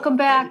 Welcome. Welcome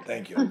back.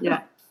 Thank you.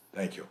 Yeah.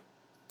 Thank you.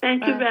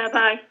 Thank you.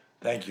 Bye-bye.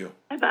 Thank you.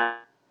 Bye-bye.